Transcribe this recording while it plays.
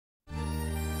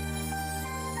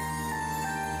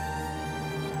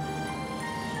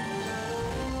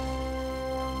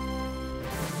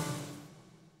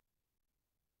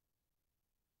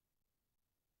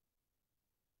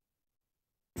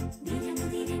டேய்,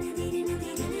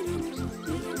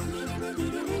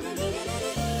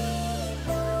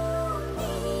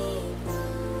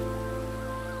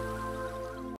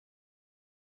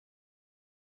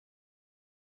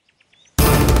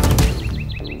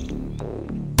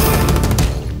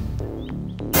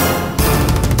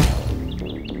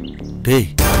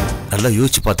 நல்லா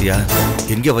யோசிச்சு பாத்தியா?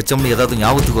 எங்க வச்சோம்னு ஏதாவது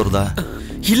ஞாபகத்துக்கு வருதா?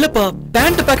 இல்லப்பா,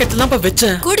 பேண்ட் பாக்கெட்ல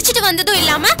வச்சேன். குடிச்சிட்டு வந்ததும்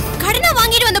இல்லாம கடனா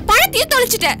வாங்கிட்டு வந்த பணத்தையும்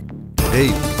தொலைச்சிட்ட.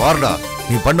 டேய் பாருடா,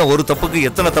 நீ பண்ண ஒரு தப்புக்கு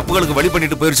எத்தனை தப்புகளுக்கு வழி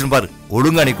பண்ணிட்டு போயிருச்சுன்னு பாரு.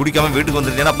 ஒழுங்கா நீ குடிக்காம வீட்டுக்கு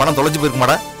வந்துட்டேன்னா பணம் தொலைஞ்சு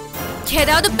போயிருக்குமாடா?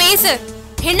 ஏதாவது பேசு.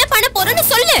 என்ன பண்ண போறேன்னு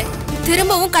சொல்லு.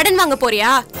 திரும்பவும் கடன் வாங்க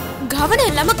போறியா? கவனம்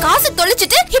இல்லாம காசு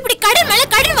தொலைச்சிட்டு இப்படி கடன் மேல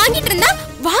கடன் வாங்கிட்டு இருந்தா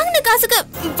வாங்கின காசுக்கு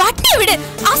வட்டி விடு,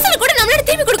 அசல் கூட நம்மளால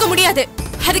திருப்பி கொடுக்க முடியாது.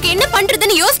 அதுக்கு என்ன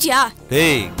பண்றதுன்னு யோசிச்சியா?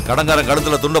 டேய், கடன்காரன்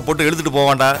கழுத்துல துண்டை போட்டு எழுதிட்டு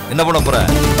போவான்டா. என்ன பண்ண போற?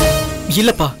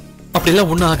 இல்லப்பா, அப்படி எல்லாம்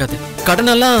ஒண்ணும் ஆகாது.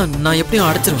 கடனெல்லாம் நான் எப்படியும்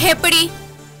அடைச்சிருவேன். எப்படி?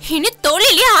 இன்னும்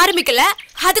தொழிலே ஆரம்பிக்கல,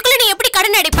 அதுக்குள்ள நீ எப்படி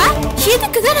கடன் அடைப்பா?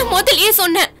 இதுக்குதான் நான் முதல்லயே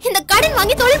சொன்னேன், இந்த கடன்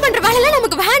வாங்கி தொழில் பண்ற வேலை எல்லாம்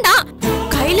நமக்கு வேண்டாம்.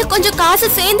 கையில கொஞ்சம் காசு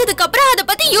சேர்ந்ததுக்கு அப்புறம் அத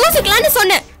பத்தி யோசிக்கலாம்னு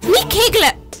சொன்னேன். நீ கேக்கல.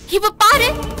 இப்ப பாரு,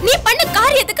 நீ பண்ண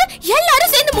காரியத்துக்கு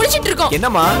எல்லாரும் சேர்ந்து முடிச்சிட்டு இருக்கோம்.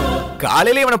 என்னம்மா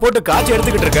காலையில இவனை போட்டு காய்ச்சி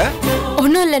எடுத்துக்கிட்டு இருக்க?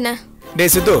 ஒண்ணும் இல்லண்ணே.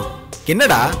 டேய் சித்து,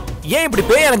 என்னடா ஏன் இப்படி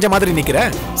பேய் அரைஞ்ச மாதிரி நிக்கிற?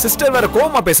 சிஸ்டர் வேற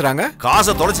கோவமா பேசுறாங்க.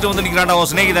 காசை தொலைச்சிட்டு வந்து நிக்கிறான்டா உன்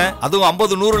சிநேகிதன். அதுவும்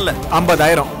 50 100 இல்ல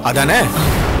 50,000. அதானே?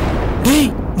 டேய்,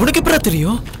 உனக்கு எப்படா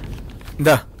தெரியும்?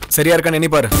 இந்தா சரியா இருக்கான்னு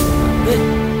எண்ணி பாரு.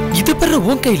 இது பெற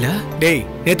உன் கையில? டேய்,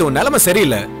 நேத்து உன் நிலைமை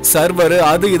சரியில்லை. சர்வர்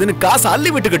அது இதுன்னு காசு அள்ளி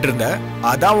விட்டுக்கிட்டு இருந்த.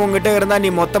 அதான் உங்ககிட்ட இருந்தா நீ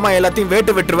மொத்தமா எல்லாத்தையும்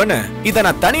வேட்டு விட்டுருவேன்னு இதை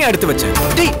நான் தனியா எடுத்து வச்சேன்.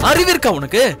 டேய், அறிவு இருக்கா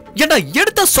உனக்கு? ஏண்டா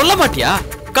எடுத்தா சொல்ல மாட்டியா?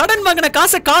 கடன் வாங்கின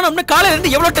காசை காணோம்னு காலையில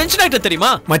இருந்து எவ்வளவு டென்ஷன் ஆயிட்ட தெரியுமா?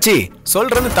 மச்சி,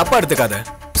 சொல்றது தப்பா எடுத்துக்காத.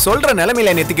 சொல்ற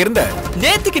நிலைமையில நேத்துக்கு இருந்த.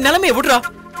 நேத்துக்கு நிலைமையை விடுறா.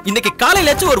 இன்னைக்கு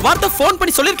காலையில ஒரு வார்த்தை போன்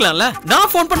பண்ணி சொல்லிருக்கலாம்ல.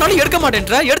 நான் போன் பண்ணாலும் எடுக்க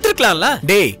மாட்டேன்ற, எடுத்துருக்கலாம்ல.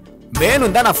 டேய்,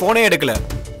 வேணும் தான் நான் போனே எடுக்கல.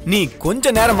 நீ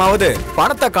கொஞ்ச நேரமாவது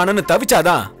பணத்தை காணுன்னு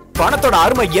தவிச்சாதான் பணத்தோட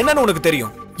அருமை என்னன்னு உனக்கு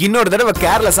தெரியும். இன்னொரு தடவை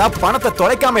கேர்லெஸ்ஸா பணத்தை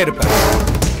தொலைக்காம இருப்ப.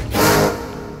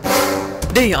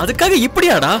 டேய், அதுக்காக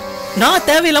இப்படியாடா? நான்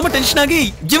தேவையில்லாம டென்ஷன் ஆகி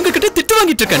இவங்க கிட்ட திட்டு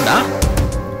வாங்கிட்டு இருக்கேன்டா.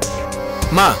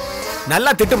 மா,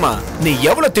 நல்லா திட்டுமா. நீ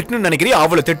எவ்வளவு திட்டுன்னு நினைக்கிறியோ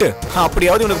அவ்வளவு திட்டு.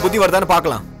 அப்படியாவது உனக்கு புத்தி வருதான்னு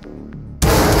பார்க்கலாம்.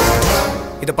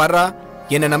 இத பாருடா,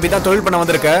 என்ன நம்பிதான் தொழில் பண்ண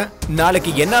வந்திருக்க.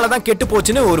 நாளைக்கு என்னாலதான் கெட்டு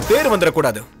போச்சுன்னு ஒரு பேர்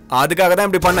வந்துடக்கூடாது. அதுக்காக தான்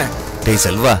இப்படி பண்ணேன். டேய்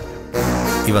செல்வா,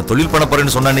 இவன் தொழில் பண்ண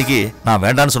போறேன்னு சொன்ன அன்னைக்கு நான்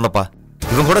வேண்டான்னு சொன்னப்பா.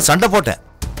 இவன் கூட சண்டை போட்டேன்.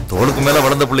 தோளுக்கு மேல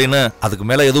வளர்ந்த பிள்ளைன்னு அதுக்கு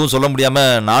மேல எதுவும் சொல்ல முடியாம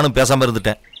நானும் பேசாம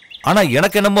இருந்துட்டேன். ஆனா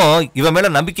எனக்கு என்னமோ இவன் மேல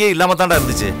நம்பிக்கையே இல்லாம தாண்டா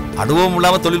இருந்துச்சு. அனுபவம்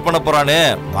இல்லாம தொழில் பண்ண போறானே,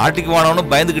 மாட்டிக்கு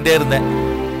வானவனு பயந்துகிட்டே இருந்தேன்.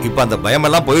 இப்ப அந்த பயம்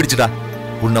எல்லாம் போயிடுச்சுடா.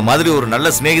 உன்ன மாதிரி ஒரு நல்ல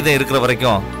சிநேகிதன் இருக்கிற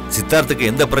வரைக்கும் சித்தார்த்துக்கு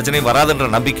எந்த பிரச்சனையும் வராதுன்ற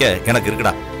நம்பிக்கை எனக்கு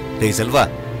இருக்குடா. டேய் செல்வா,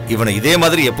 இவனை இதே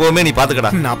மாதிரி எப்பவுமே நீ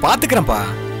பாத்துக்கடா. நான் பாத்துக்கிறேன்ப்பா.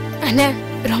 அண்ணே,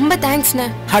 ரொம்ப தேங்க்ஸ்ண்ணே.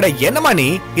 அட என்னமா நீ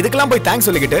இதுக்கெல்லாம் போய் தேங்க்ஸ்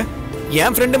சொல்லிக்கிட்டு?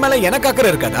 என் ஃப்ரெண்டு மேல எனக்கு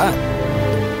அக்கறை இருக்காதா?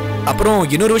 அப்புறம்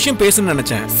இன்னொரு விஷயம் பேசணும்னு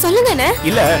நினைச்சேன். சொல்லுங்கண்ணே.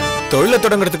 இல்ல, தொழில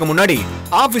தொடங்குறதுக்கு முன்னாடி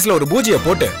ஆபீஸ்ல ஒரு பூஜையை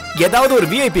போட்டு ஏதாவது ஒரு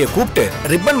விஐபியை கூப்பிட்டு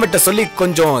ரிப்பன் வெட்ட சொல்லி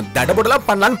கொஞ்சம் தடபுடலா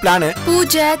பண்ணலான்னு பிளான்.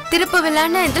 பூஜை, திருப்பு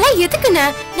விழான்னு இதெல்லாம் எதுக்குண்ணே?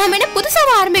 நாம என்ன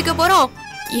புதுசாவா ஆரம்பிக்க போறோம்?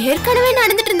 ஏற்கனவே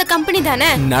நடந்துட்டு இருந்த கம்பெனி தானே.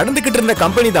 நடந்துகிட்டு இருந்த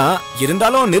கம்பெனி தான்,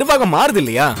 இருந்தாலும் நிர்வாகம் மாறுது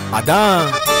இல்லையா? அதான்.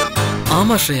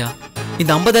 ஆமா ஸ்ரேயா,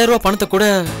 இந்த 50,000 ரூபாய் பணத்தை கூட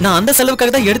நான் அந்த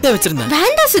செலவுக்காக தான் எடுத்தே வச்சிருந்தேன்.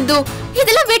 வேண்டாம் சித்து,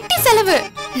 இதெல்லாம் வெட்டி செலவு.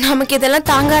 நமக்கு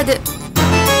இதெல்லாம் தாங்காது.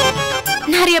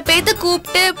 நிறைய பேத்த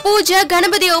கூப்பிட்டு பூஜை,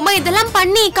 கணபதி ஹோமம் இதெல்லாம்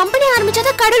பண்ணி கம்பெனி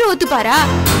ஆரம்பிச்சாதான் கடல் ஒத்துப்பாரா?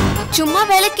 சும்மா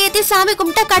விளக்கேத்தி சாமி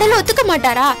கும்பிட்டா கடல் ஒத்துக்க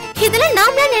மாட்டாரா? இதெல்லாம்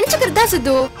நாமளா நினைச்சுக்கிறதா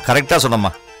சித்து? கரெக்டா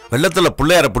சொன்னம்மா. வெள்ளத்துல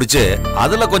புள்ளையார பிடிச்சு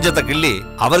அதுல கொஞ்சத்தை கிள்ளி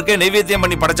அவருக்கே நைவேத்தியம்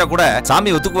பண்ணி படைச்சா கூட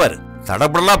சாமி ஒத்துக்குவாரு.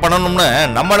 தடபுடலாம் பண்ணணும்னு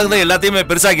நம்மளுக்கு தான் எல்லாத்தையுமே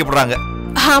பெருசாக்கி போடுறாங்க.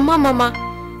 ஆமா மாமா,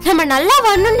 நம்ம நல்லா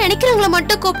வரணும்னு நினைக்கிறவங்கள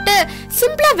மட்டும் கூப்பிட்டு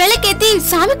சிம்பிளா விளக்கேத்தி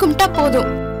சாமி கும்பிட்டா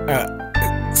போதும்.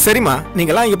 சரிமா,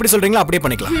 நீங்க எல்லாம் எப்படி சொல்றீங்களோ அப்படியே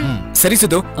பண்ணிக்கலாம். சரி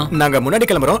சித்து, நாங்க முன்னாடி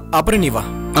கிளம்புறோம், அப்புறம் நீ வா.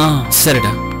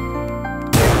 சரிடா.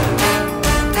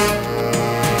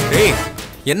 ஏய்,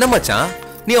 என்ன மச்சான்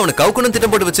நீ அவனை கவுக்கணும்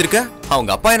திட்டம் போட்டு வச்சிருக்க?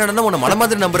 அவங்க அப்பா என்னடா உன்னை மலை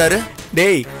மாதிரி நம்புறாரு?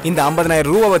 டேய், இந்த 50,000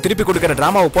 ரூபாவை திருப்பி கொடுக்கிற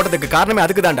டிராமாவை போட்டதுக்கு காரணமே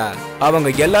அதுக்கு தான்டா.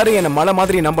 அவங்க எல்லாரும் என்ன மலை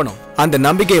மாதிரி நம்பணும். அந்த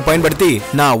நம்பிக்கையை பயன்படுத்தி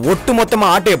நான் ஒட்டு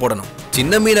மொத்தமா ஆட்டையை போடணும்.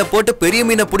 சின்ன மீனை போட்டு பெரிய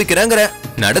மீனை பிடிக்கிறேங்கிற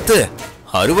நடத்து.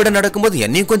 அறுவடை நடக்கும்போது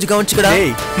என்னையும் கொஞ்சம் கவனிச்சுக்கடா.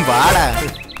 டேய் வாடா.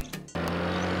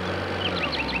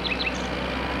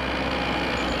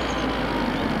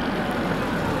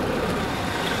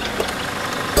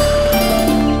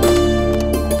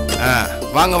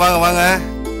 வாங்க வாங்க வாங்க,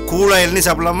 கூலா இளநீ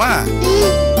சாப்பிடலாமா?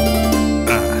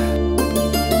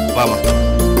 வாமா,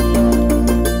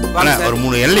 ஒரு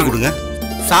 3 இளநீ கொடுங்க.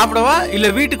 சாப்பிடவா இல்ல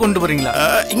வீட்டுக்கு கொண்டு போறீங்களா?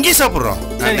 இங்கே சாப்பிடுறோம்.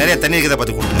 நிறைய தண்ணி இருக்கதை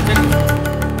பார்த்து கொடுங்க.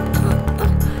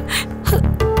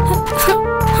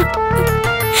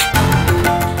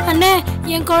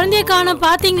 குழந்தைய காண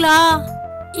பாத்தீங்களா?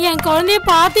 என் குழந்தைய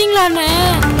பாத்தீங்களாண்ணே?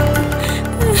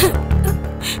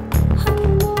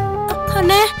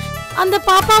 அண்ணே, அந்த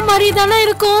பாப்பா மாதிரி தானே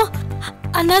இருக்கும்.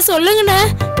 அண்ணா சொல்லுங்கண்ணே,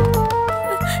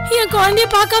 என் குழந்தைய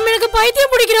பார்க்காம எனக்கு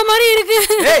பைத்தியம் பிடிக்கிற மாதிரி இருக்கு.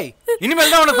 ஏய்,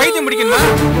 இனிமேல் தான் உனக்கு பைத்தியம் பிடிக்கணுமா?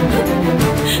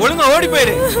 ஒழுங்கா ஓடி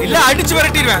போயிரு, இல்ல அடிச்சு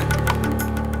விரட்டிடுவேன்.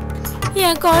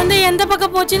 என் குழந்தை எந்த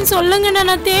பக்கம் போச்சுன்னு சொல்லுங்கண்ணா,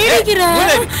 நான் தேடிக்கிறேன்.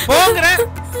 போங்கறேன்.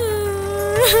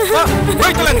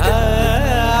 போய் சொல்லுங்க.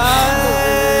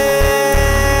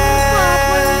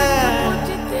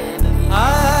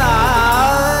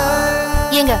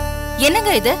 ஏங்க,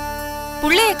 என்னங்க இது?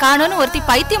 புள்ளைய காணோன்னு ஒருத்தி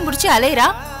பைத்தியம் புடிச்சு அலையறா,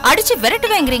 அடிச்சு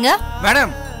விரட்டுவேங்கறீங்க.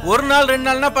 மேடம், ஒரு நாள் 2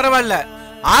 நாள்னா பரவாயில்ல,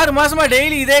 6 மாசமா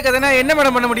டெய்லி இதே கதைனா என்ன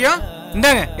மேடம் பண்ண முடியும்?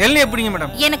 இந்தாங்க எல்லாம் எப்படிங்க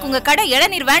மேடம்? எனக்கு உங்க கடை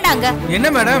இளநீர் வேண்டாங்க. என்ன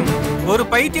மேடம், ஒரு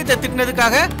பைத்தியத்தை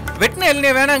திட்டினதுக்காக வெட்டின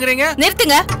இளநீர் வேணாங்கறீங்க?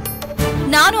 நிறுத்துங்க.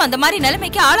 நானும் அந்த மாதிரி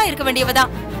நிலைமைக்கு ஆளா இருக்க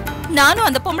வேண்டியவதான். நானும்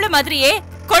அந்த பொம்பளை மாதிரியே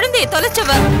குழந்தைய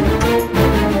தொலைச்சவ.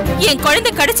 என்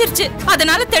குழந்தை கிடைச்சிருச்சு,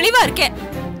 அதனால தெளிவா இருக்கேன்.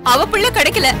 அவ பிள்ளை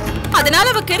கிடைக்கல, அதனால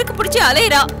அவ கெருக்கு பிடிச்சு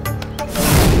அலையறா.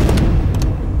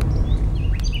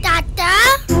 தாத்தா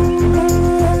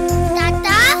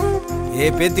தாத்தா, ஏ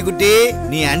பேத்தி குட்டி,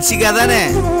 நீ அன்சிகா தானே?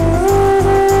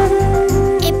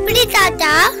 எப்படி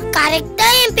தாத்தா கரெக்டா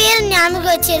என் பேர்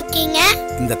ஞாபகம் வச்சிருக்கீங்க?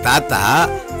 இந்த தாத்தா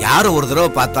யார ஒரு தடவை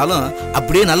பார்த்தாலும்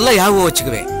அப்படியே நல்லா ஞாபகம்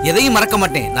வச்சுக்குவேன், எதையும் மறக்க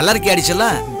மாட்டேன். நல்லா இருக்கே அடிச்சல?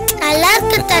 நல்லா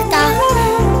இருக்கு தாத்தா.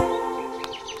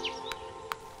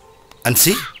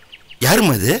 அன்சி,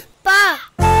 யாருமா இது? பா,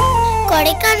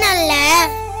 கொடைக்கானல்ல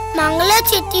மங்கள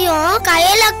சித்தியும்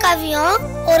கையில அக்காவையும்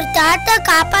ஒரு தாத்தா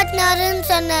காப்பாத்தினாருன்னு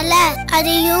சொன்னல,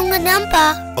 அது இவங்க தான்ப்பா.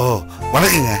 ஓ,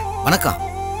 வணக்கங்க. வணக்கம்.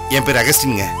 என் பேர்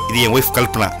அகஸ்டின்ங்க. இது என் ஒய்ஃப்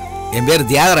கல்பனா. என் பேர்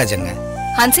தியாகராஜங்க.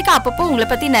 ஹன்சிகா அப்பப்போ உங்களை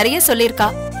பத்தி நிறைய சொல்லிருக்கா.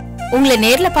 உங்களை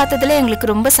நேர்ல பார்த்ததுல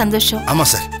எங்களுக்கு ரொம்ப சந்தோஷம். ஆமா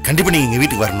சார், கண்டிப்பா நீங்க எங்க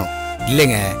வீட்டுக்கு வரணும்.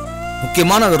 இல்லைங்க,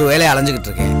 முக்கியமான ஒரு வேலையை அலைஞ்சுக்கிட்டு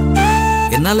இருக்கேன்.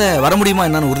 என்னால வர முடியுமா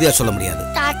என்னன்னு உறுதியா சொல்ல முடியாது.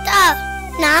 தாத்தா,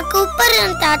 நான்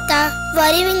கூப்பிடுறேன் தாத்தா,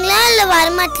 வருவீங்களா இல்ல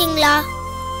வரமாட்டீங்களா?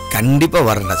 கண்டிப்பா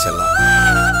வரேன்டா செல்லம்.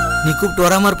 நீ கூப்பிட்டு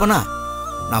வராம இருப்பனா?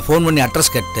 நான் ஃபோன் பண்ணி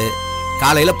அட்ரஸ் கேட்டு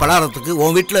காலையில பலகாரத்துக்கு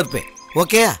உன் வீட்டுல இருப்பேன்.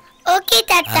 ஓகே? ஓகே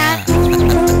தாத்தா.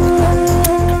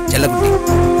 செல்லக்குட்டி,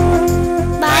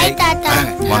 பாய் தாத்தா.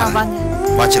 வாங்க.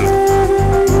 வா செல்லம்.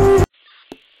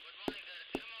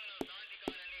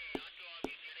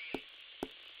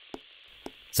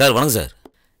 சார் வணக்கம் சார்,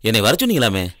 என்னை வர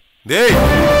சொன்னீங்களாமே? டேய்,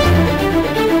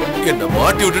 என்ன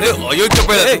மாட்டி விட்டுட்டு அயோக்கிய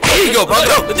பையல இங்க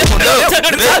பாக்குறோம்.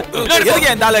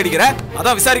 எதுக்கு இந்த ஆளை அடிக்கிற?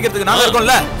 அதான் விசாரிக்கிறதுக்கு நாங்க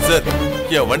இருக்கோம்ல. சார்,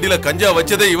 என் வண்டியில கஞ்சா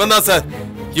வச்சதே இவன் தான் சார்.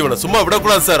 இவனை சும்மா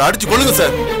விடக்கூடாது சார், அடிச்சு கொள்ளுங்க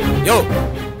சார். யோ,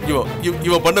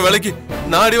 இவன் பண்ண வேலைக்கு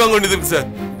நான் அடி வாங்க வேண்டியது இருக்கு சார்.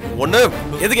 ஒண்ணு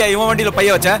எதுக்கு இவன் வண்டியில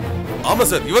பைய வச்ச? ஆமா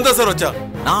சார், இவன் தான் சார் வச்சா.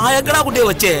 நான் எங்கடா குண்டிய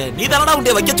வச்சேன்? நீ தானடா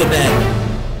குண்டிய வைக்க சொன்ன.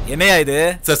 என்னையா இது?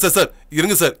 சார் சார் சார்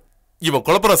இருங்க சார், இவன்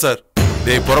குழப்பறான் சார்.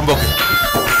 டேய் புறம்போக்கு,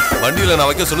 வண்டியில நான்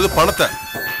வைக்க சொல்லுது பணத்தை,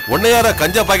 உன்னை யாரா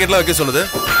கஞ்சா பாக்கெட்லாம் வைக்க சொல்லுது?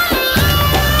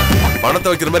 பணத்தை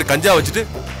வைக்கிற மாதிரி கஞ்சா வச்சுட்டு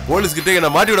போலீஸ் கிட்ட என்ன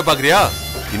மாட்டி விட பாக்குறியா?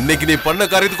 இன்னைக்கு நீ பண்ண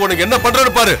காரியத்துக்கு உனக்கு என்ன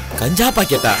பண்றன்னு பாரு. கஞ்சா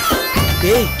பாக்கெட்டா?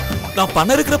 டேய், நான்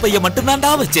பணம் இருக்கிற பைய மட்டும்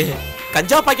தான்டா வச்சேன்,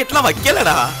 கஞ்சா பாக்கெட்லாம்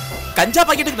வைக்கலடா. கஞ்சா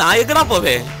பாக்கெட்டுக்கு நான் எங்கடா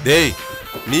போவேன்? டேய்,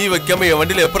 நீ வைக்காம என்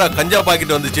வண்டியில எப்படா கஞ்சா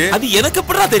பாக்கெட் வந்துச்சு? அது எனக்கு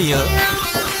எப்படா தெரியும்?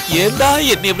 ஏண்டா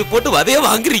என்னை இப்படி போட்டு வதைய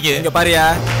வாங்குறீங்க? இங்க பாரியா,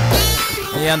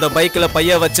 நீ அந்த பைக்ல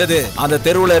பைய வச்சது அந்த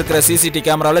தெருவுல இருக்கிற சிசிடிவி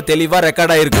கேமரால தெளிவா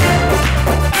ரெக்கார்ட் ஆயிருக்கு.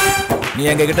 நீ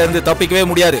எங்க கிட்ட இருந்து தப்பிக்கவே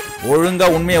முடியாது. ஒழுங்கா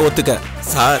உண்மையை ஒத்துக்க.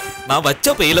 சார், நான்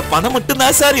வச்ச பையில பணம் மட்டும்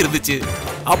தான் சார் இருந்துச்சு.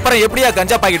 அப்புறம் எப்படியா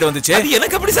கஞ்சா பாக்கெட் வந்துச்சு? அது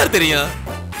எனக்கு எப்படி சார் தெரியும்?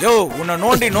 யோ, உன்னை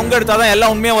நோண்டி நொங்க எடுத்தாதான்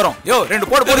எல்லாம் உண்மையா வரும். யோ,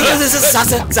 2 போடு போடுங்க.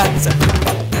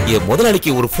 என் முதலாளிக்கு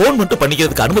ஒரு போன் மட்டும்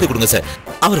பண்ணிக்கிறதுக்கு அனுமதி கொடுங்க சார்.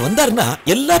 அவர் வந்தாருன்னா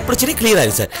எல்லா பிரச்சனையும் கிளியர்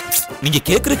ஆயிரும் சார். நீங்க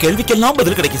கேட்கிற கேள்விக்கெல்லாம்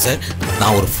பதில் கிடைக்கும் சார்.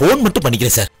 நான் ஒரு போன் மட்டும்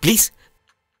பண்ணிக்கிறேன் சார், ப்ளீஸ்.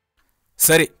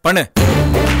 சரி, பண்ணு.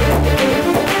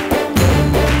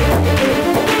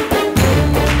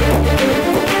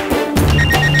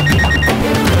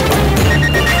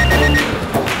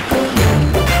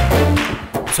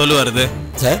 சொல்லு வருது.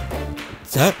 சார்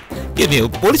சார், என்னைய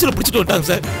போலீஸ்ல பிடிச்சிட்டு வந்துட்டாங்க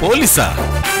சார். போலீஸா?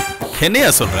 என்னையா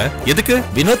சொல்ற? எதுக்கு?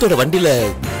 வினோத்தோட வண்டியில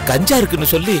கஞ்சா இருக்குன்னு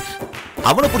சொல்லி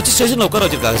அவனை பிடிச்சி ஸ்டேஷன்ல உட்கார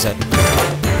வச்சிருக்காங்க சார்.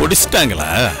 பிடிச்சிட்டாங்களா?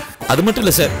 அது மட்டும்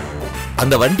இல்ல சார்,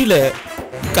 அந்த வண்டியில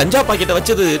கஞ்சா பாக்கெட்டை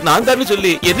வச்சது நான் தான்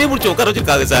சொல்லி என்னைய முடிச்சு உட்கார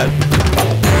வச்சிருக்காங்க சார்.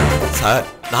 சார்,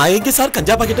 நான் எங்க சார்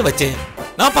கஞ்சா பாக்கெட்டை வச்சேன்?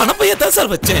 நான் பணப்பையத்தான்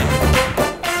சார் வச்சேன்.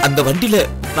 அந்த வண்டியில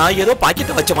நான் ஏதோ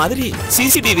பாக்கெட்டை வச்ச மாதிரி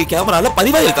சிசிடிவி கேமரால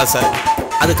பதிவாயிருக்கா சார்.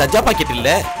 அது கஞ்சா பாக்கெட் இல்ல,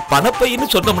 பணப்பைன்னு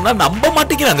சொன்னோம்னா நம்ப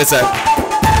மாட்டேங்கிறாங்க சார்.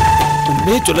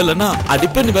 உண்மையே சொல்லலன்னா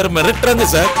அடிப்பேன்னு வேற மிரட்டுறாங்க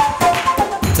sir.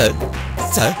 Sir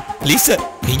sir please sir,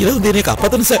 நீங்க தான் வந்து என்னை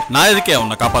காப்பாத்தணும் சார். நான் எதுக்கே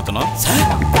உன்னை காப்பாத்தணும்? சார்,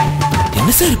 என்ன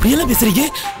சார் இப்படி எல்லாம் பேசுறீங்க?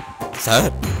 சார்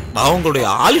நான் உங்களுடைய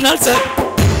ஆளினால் சார்.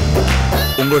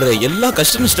 உங்களுடைய எல்லா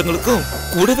கஷ்ட நஷ்டங்களுக்கும்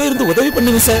கூடவே இருந்து உதவி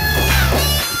பண்ணுங்க சார்.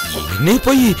 என்னை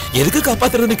போய் எதுக்கு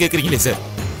காப்பாத்துறதுன்னு கேக்குறீங்களே சார்.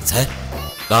 சார்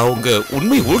நான் உங்க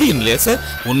உண்மை ஊழியன் இல்லையா சார்?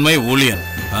 உண்மை ஊழியன்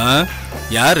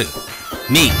யாரு?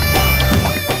 நீ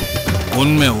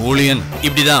உண்மை ஊழியன்.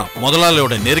 இப்படிதான்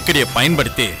முதலாளியோட நெருக்கடியை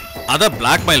பயன்படுத்தி அதை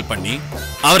பிளாக்மெயில் பண்ணி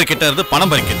அவர்கிட்ட இருந்து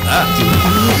பணம் பறிக்கிறதா?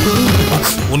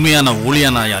 உண்மையான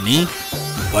ஊழியனாயா நீ?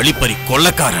 வழிப்பறி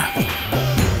கொள்ளக்கார.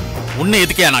 உன்னை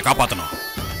எதுக்கே நான் காப்பாத்தணும்?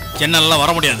 சென்னல்லாம்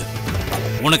வர முடியாது.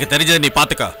 உனக்கு தெரிஞ்சதை நீ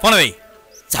பாத்துக்க. போனவை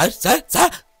சார் சார்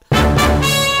சார்.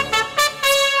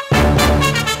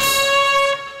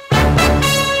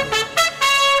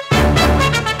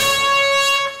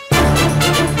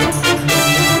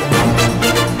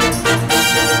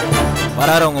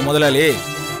 வராரு உங்க முதலாளி.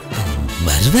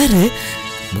 வருவாரு.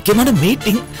 முக்கியமான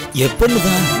மீட்டிங்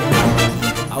எப்பன்னுதான்.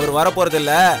 அவர் வர போறது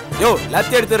இல்ல. யோ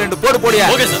லத்தி எடுத்து 2 போடு போடியா.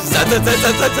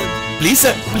 Please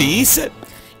sir please sir.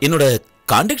 என்னோட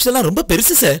கான்டாக்ட்ஸ் எல்லாம் ரொம்ப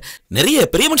பெருசு சார். நிறைய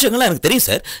பெரிய மனுஷங்களாம் எனக்கு தெரியும்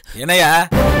சார். என்னையா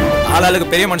ஆளாளுக்கு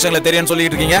பெரிய மனுஷங்களை தெரியும்னு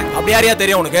சொல்லிட்டு இருக்கீங்க? அப்படி யாரையா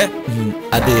தெரியும் உனக்கு?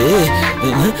 அது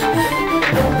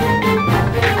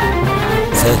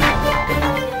சார்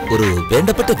ஒரு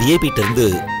வேண்டப்பட்ட விஐபி கிட்ட இருந்து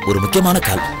ஒரு முக்கியமான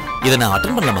கால். இதை நான்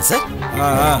அட்டெண்ட் பண்ணலாமா சார்?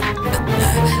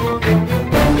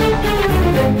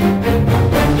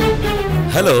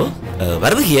 ஹலோ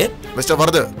வரது ஹியர். மிஸ்டர்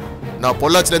வரது, நான்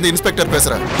பொள்ளாச்சில இருந்து இன்ஸ்பெக்டர்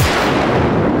பேசுறேன்.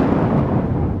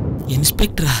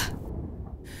 இன்ஸ்பெக்டரா?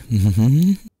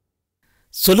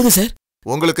 சொல்லுங்க சார்.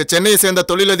 உங்களுக்கு சென்னையை சேர்ந்த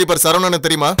தொழிலதிபர் சரவணன்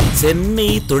தெரியுமா? சென்னை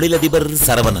தொழிலதிபர்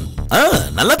சரவணன்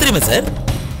நல்லா தெரியுமா சார்?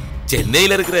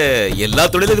 சென்னையில இருக்கிற எல்லா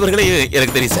தொழிலதிபர்களையும்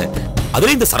எனக்கு தெரியும் சார்.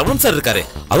 அதுல இந்த சரவணன் சார் இருக்காரு,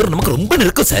 அவர் நமக்கு ரொம்ப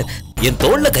நெருக்கம் சார். என்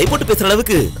தோள்ல கை போட்டு பேசுற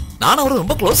அளவுக்கு நான் அவரை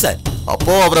ரொம்ப க்ளோஸ் சார்.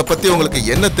 அப்போ அவரை பத்தி உங்களுக்கு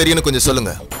என்ன தெரியும்னு கொஞ்சம்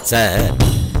சொல்லுங்க சார்.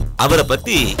 அவரை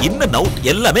பத்தி இன்னும் நவுட்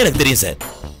எல்லாமே எனக்கு தெரியும் சார்.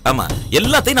 ஆமா,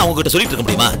 எல்லாத்தையும் நான் உங்ககிட்ட சொல்லிட்டு இருக்க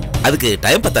முடியுமா? அதுக்கு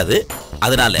டைம் பத்தாது.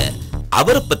 அதனால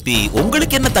அவரை பத்தி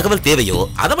உங்களுக்கு என்ன தகவல் தேவையோ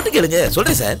அதை மட்டும் கேளுங்க,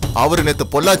 சொல்றேன் சார். அவரு நேத்து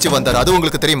பொள்ளாச்சி வந்தார், அது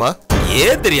உங்களுக்கு தெரியுமா?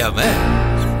 ஏன் தெரியாம?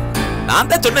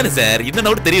 நான் தான் சொன்னேன் சார் இன்னும்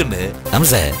நவுட் தெரியும்னு. ஆமா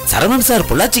சார், சரவணன் சார்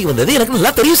பொள்ளாச்சிக்கு வந்தது எனக்கு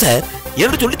நல்லா தெரியும் சார்.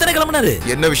 என்னோட சொல்லித்தானே கிளம்பினாரு.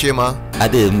 என்ன விஷயமா?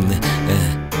 அது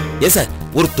ஏன் சார்,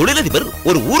 ஒரு தொழிலதிபர்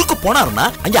ஒரு ஊருக்கு போனாருன்னா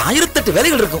அங்க 1008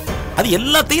 வேலைகள் இருக்கும். அது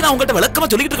எல்லாத்தையும் நான் உங்ககிட்ட விளக்கமா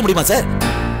சொல்லிட்டு இருக்க முடியுமா சார்?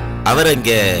 அவர்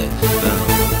இங்க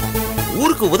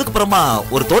ஊருக்கு ஒதுக்குப்புறமா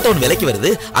ஒரு தோட்டம் ஒன்று விலைக்கு வருது,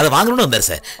 அதை வாங்கணும்னு வந்தார்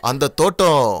சார். அந்த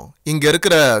தோட்டம் இங்க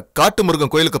இருக்கிற காட்டு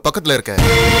முருகன் கோயிலுக்கு பக்கத்துல இருக்க.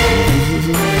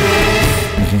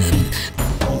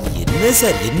 என்ன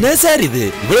சார் என்ன சார் இது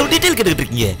இவ்வளவு டீடைல் கேட்டுக்கிட்டு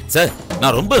இருக்கீங்க சார்?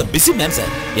 நான் ரொம்ப பிஸி மேன்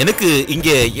சார். எனக்கு இங்க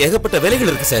ஏகப்பட்ட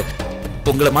வேலைகள் இருக்கு சார்.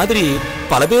 உங்களை மாதிரி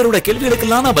பல பேரோட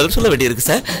கேள்விகளுக்கெல்லாம் நான் பதில் சொல்ல வேண்டியிருக்கு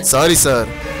சார். சாரி சார்,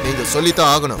 நீங்க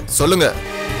சொல்லித்தான் ஆகணும். சொல்லுங்க,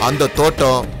 அந்த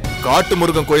தோட்டம் காட்டு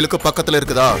முருகன் கோயிலுக்கு பக்கத்துல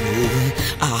இருக்குதா?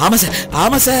 ஆமா சார்,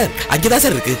 ஆமா சார், அங்கதான்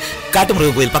சார் இருக்கு. காட்டு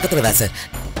முருகன் கோயில் பக்கத்துல தான் சார்.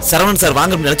 சரவணன் சார்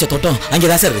வாங்கணும்னு நினைச்ச தோட்டம்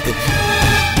அங்கதான் சார் இருக்கு.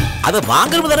 அதை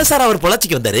வாங்கணும் தானே சார் அவர்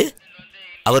பொள்ளாச்சிக்கு வந்தாரு.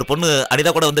 அவர் பொண்ணு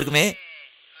அனிதா கூட வந்திருக்குமே.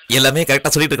 எல்லாமே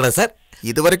கரெக்டா சொல்லிட்டு இருக்கா சார்?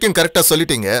 இது வரைக்கும் கரெக்டா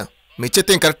சொல்லிட்டீங்க,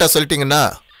 மிச்சத்தையும் கரெக்டா சொல்லிட்டீங்கன்னா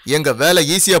எங்க வேலை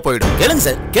ஈஸியா போயிடும். கேளுங்க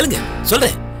சார், கேளுங்க,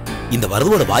 சொல்றேன். இந்த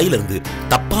வரதோட வாயில இருந்து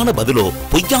தப்பான பதிலோ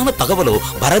பொய்யான தகவலோ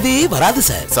வரவே வராது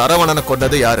சார். சரவணனை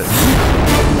கொண்டது யாரு?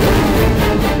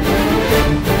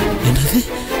 என்னது?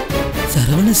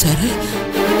 சரவணன் சார்?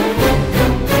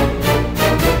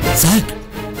 சார்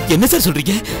என்ன சார்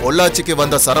சொல்றீங்க? பொள்ளாச்சிக்கு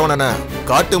வந்த சரவணனை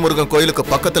காட்டு முருகன் கோயிலுக்கு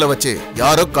பக்கத்துல வச்சு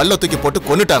யாரோ கல்ல தூக்கி போட்டு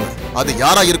கொன்னுட்டாங்க. அது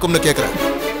யாரா இருக்கும்னு கேக்குறேன்.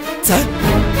 சார்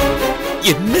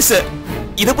என்ன சார்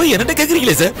இத போய் என்ன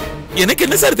கேக்குறீங்களே சார்? எனக்கு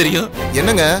என்ன சார் தெரியும்?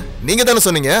 என்னங்க, நீங்க தானே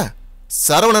சொன்னீங்க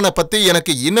சரவணனை பத்தி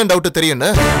எனக்கு இன்னும் டவுட் தெரியும்னு.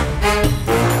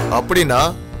 அப்படின்னா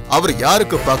அவர்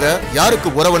யாருக்கு பகை யாருக்கு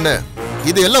உறவுன்னு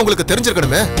இது எல்லாம் உங்களுக்கு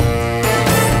தெரிஞ்சிருக்கணுமே.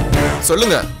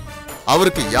 சொல்லுங்க,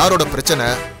 அவருக்கு யாரோட பிரச்சனை,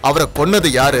 அவரை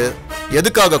கொன்னது யாரு,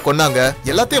 எதுக்காக கொன்னாங்க,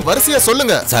 எல்லாத்தையும் வரிசையா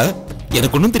சொல்லுங்க. சார்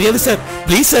எனக்கு ஒண்ணும் தெரியாது சார்.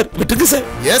 ப்ளீஸ் சார் விட்டுருங்க சார்.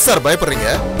 ஏன் சார்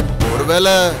பயப்படுறீங்க?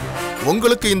 ஒருவேளை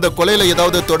உங்களுக்கு இந்த கொலையில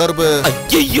ஏதாவது தொடர்பு?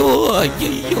 ஐயோ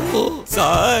ஐயோ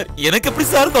சார், எனக்கு எப்படி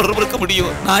சார் தொடர்பு இருக்க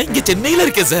முடியும்? நான் இங்க சென்னையில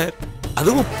இருக்கேன் சார்,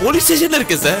 அதுவும் போலீஸ் ஸ்டேஷன்ல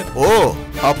இருக்கேன் சார். ஓ,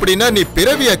 அப்படின்னா நீ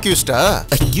பிறவி அக்யூஸ்டா?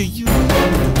 ஐயோ,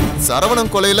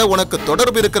 சரவணன் கொலையில உனக்கு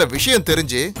தொடர்பு இருக்கிற விஷயம்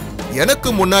தெரிஞ்சு எனக்கு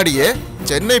முன்னாடியே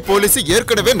சென்னை போலீஸ்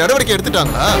ஏற்கனவே நடவடிக்கை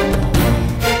எடுத்துட்டாங்களா?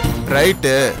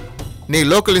 ரைட்டு, நீ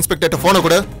லோக்கல் இன்ஸ்பெக்டர் போன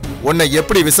கூட உன்னை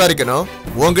எப்படி விசாரிக்கணும்,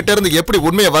 உன்கிட்ட இருந்து எப்படி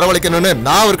உண்மையை வரவழைக்கணும்னு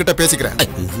நான் அவர்கிட்ட பேசிக்கிறேன்.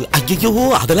 ஐயோ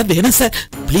அதெல்லாம் வேணாம் சார்,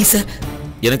 ப்ளீஸ் சார்.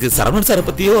 எனக்கு சரவணன் சாரை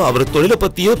பத்தியோ அவர் தொழிலை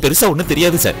பத்தியோ பெருசா ஒண்ணும்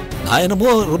தெரியாது சார். நான்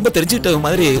என்னமோ ரொம்ப தெரிஞ்சுக்கிட்ட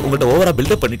மாதிரி உங்கள்கிட்ட ஓவரா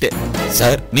பில்டப் பண்ணிட்டேன்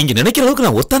சார். நீங்க நினைக்கிற அளவுக்கு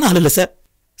நான் ஒத்தான ஆள் இல்ல சார்.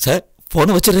 சார்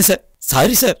போன வச்சிடுறேன் சார்.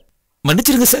 சாரி சார்,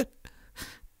 மன்னிச்சிருங்க சார்.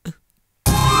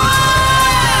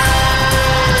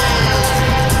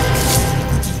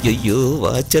 ஐயோ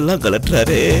வாட்செல்லாம்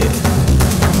கலட்டுறாரே.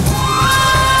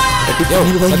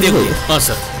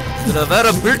 சார் இதுல வேற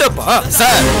பில்டப்பா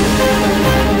சார்.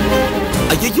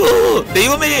 ஐயோ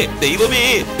தெய்வமே தெய்வமே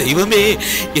தெய்வமே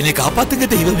என்னை காப்பாத்துங்க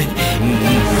தெய்வமே.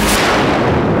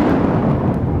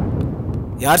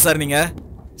 யார் சார் நீங்க?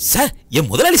 சார் என்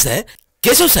முதலாளி சார்,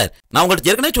 கேசவ் சார். நான் உங்களுக்கு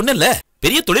ஏற்கனவே சொன்னேன்ல,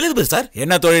 பெரிய தொழிலதிபர் சார்.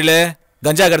 என்ன தொழில்?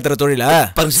 கஞ்சா கடத்துற தொழிலா?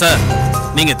 பாருங்க சார்,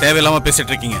 நீங்க தேவையில்லாம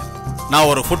பேசிட்டு இருக்கீங்க. நான்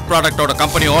ஒரு ஃபுட் ப்ராடக்ட்டோட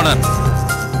கம்பெனி ஓனர்.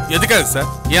 எதுக்காக சார்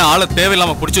ஏன் ஆளை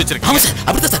தேவையில்லாம புடிச்சு வச்சிருக்கீங்க? ஆமா சார்,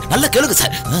 அப்படிதான் சார். நல்லா கேளுங்க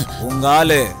சார். உங்க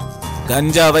ஆளு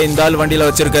கஞ்சாவை இந்த ஆள் வண்டியில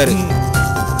வச்சிருக்காரு.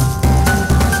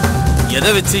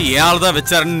 எதை வச்சு ஏன் ஆள் தான்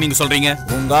வச்சாருன்னு நீங்க சொல்றீங்க?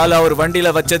 உங்க ஆள் அவர்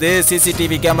வண்டியில வச்சது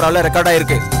சிசிடிவி கேமரால ரெக்கார்ட்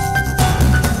ஆயிருக்கு.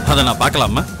 அதை நான்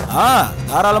பார்க்கலாமா?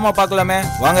 தாராளமா பார்க்கலாமே,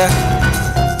 வாங்க.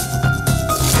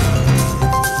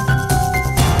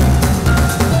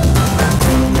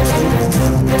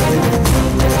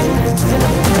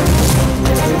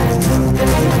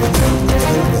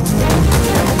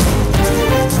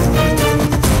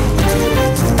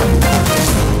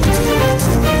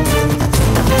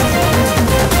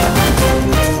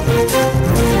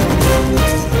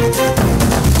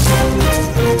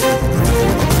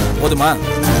 போதுமா?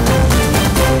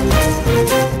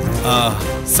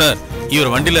 சார், இவர்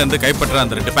வண்டியில இருந்து கைப்பற்ற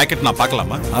அந்த 2 பாக்கெட் நான்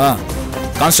பார்க்கலாமா?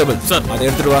 கான்ஸ்டபிள் சார், அதை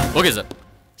எடுத்துட்டு வா. Okay sir.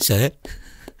 சார்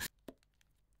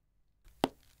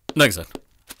இந்தாங்க சார்.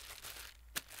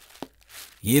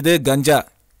 இது கஞ்சா.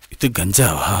 இது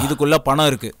கஞ்சாவா? இதுக்குள்ள பணம்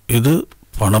இருக்கு. இது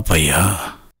பணப்பையா?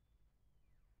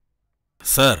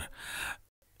 Sir,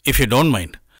 if you don't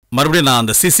mind, மறுபடியும் நான்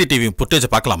அந்த சிசிடிவி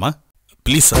ஃபுட்டேஜை பார்க்கலாமா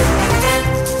ப்ளீஸ் சார்?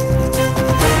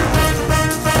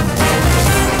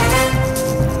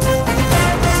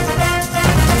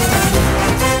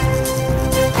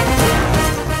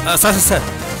 சார் சார்,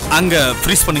 அங்க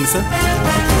ஃப்ரீஸ் பண்ணுங்க சார்.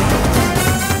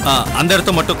 அந்த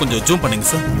இடத்த மட்டும் கொஞ்சம் ஜூம் பண்ணுங்க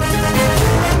சார்.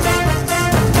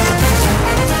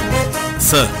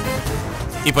 சார்,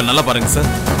 இப்ப நல்லா பாருங்க சார்.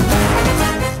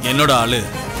 என்னோட ஆளு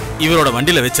இவரோட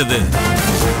வண்டியில வச்சது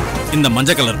இந்த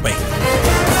மஞ்சள் கலர் பை,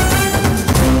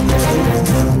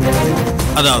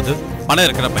 அதாவது பணம்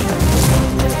இருக்கிற பை.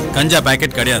 கஞ்சா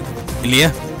பாக்கெட் கிடையாது இல்லையா?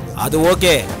 அது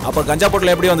ஓகே. அப்ப கஞ்சா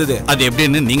பொட்டல் எப்படி வந்தது? அது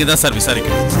எப்படின்னு நீங்க தான் சார்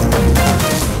விசாரிக்கணும்.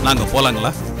 நாங்க போலாங்களா?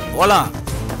 போலாம்.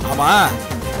 ஆமா,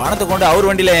 பணத்தை கொண்டு அவர்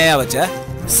வண்டியில ஏன் வச்ச?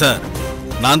 சார்,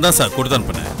 நான் தான் சார் கொடுத்து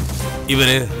அனுப்பினேன்.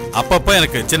 இவரு அப்பப்ப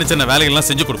எனக்கு சின்ன சின்ன வேலைகள்லாம்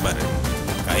செஞ்சு கொடுப்பாரு.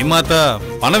 கைமாத்தா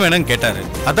பணம் வேணும்னு கேட்டாரு,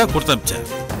 அதான் கொடுத்து அனுப்பிச்சேன்.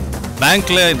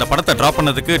 பேங்க்ல இந்த பணத்தை டிராப்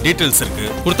பண்ணதுக்கு டீடைல்ஸ் இருக்கு,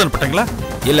 கொடுத்து அனுப்பிட்டீங்களா?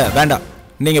 இல்ல வேண்டாம்,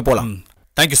 நீங்க போலாம்.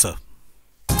 Thank you sir.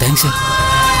 Thanks sir.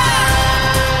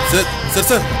 Sir sir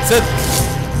sir sir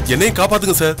என்னையும்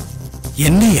காப்பாத்துங்க சார்.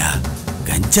 என்னையா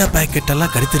கஞ்சா பாக்கெட்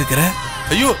எல்லாம் கடத்திருக்கிற?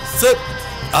 ஐயோ சார்,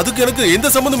 அதுக்கு எனக்கு எந்த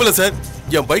சம்பந்தம் இல்ல சார்.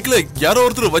 என் பைக்ல யாரோ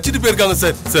ஒருத்தர் வச்சிட்டு போயிருக்காங்க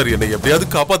சார். சார் என்னை எப்படியாவது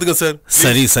காப்பாத்துங்க சார்.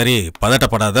 சரி சரி,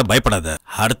 பதட்டப்படாத, பயப்படாத.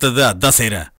 அடுத்தது அதான்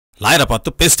செய்யறேன். லாயரை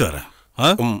பார்த்து பேசிட்டு வரேன்.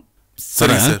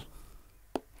 சரி சார்.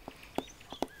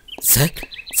 சார்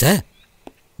சார்,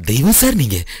 தெய்வம் சார்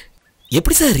நீங்க.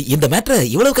 எப்படி சார் இந்த மேட்டரை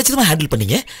இவ்வளவு கச்சிதமா ஹேண்டில்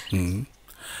பண்ணீங்க?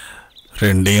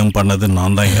 ரெண்டையும் பண்ணது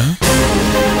நான் தான்.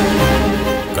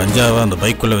 கஞ்சாவை அந்த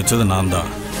பைக்குள்ள வச்சது நான் தான்.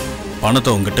 பணத்தை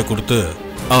உங்ககிட்ட கொடுத்து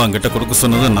அவன் கிட்ட கொடுக்க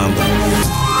சொன்னது நான் தான்.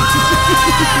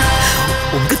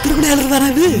 உங்க திருவிளையாளர் தானே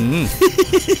அது?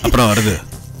 அப்புறம் வருது,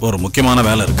 ஒரு முக்கியமான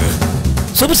வேலை இருக்கு.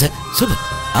 Super sir, super.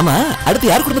 ஆமா,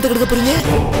 அடுத்து யார் குடும்பத்தை கெடுக்க போறீங்க?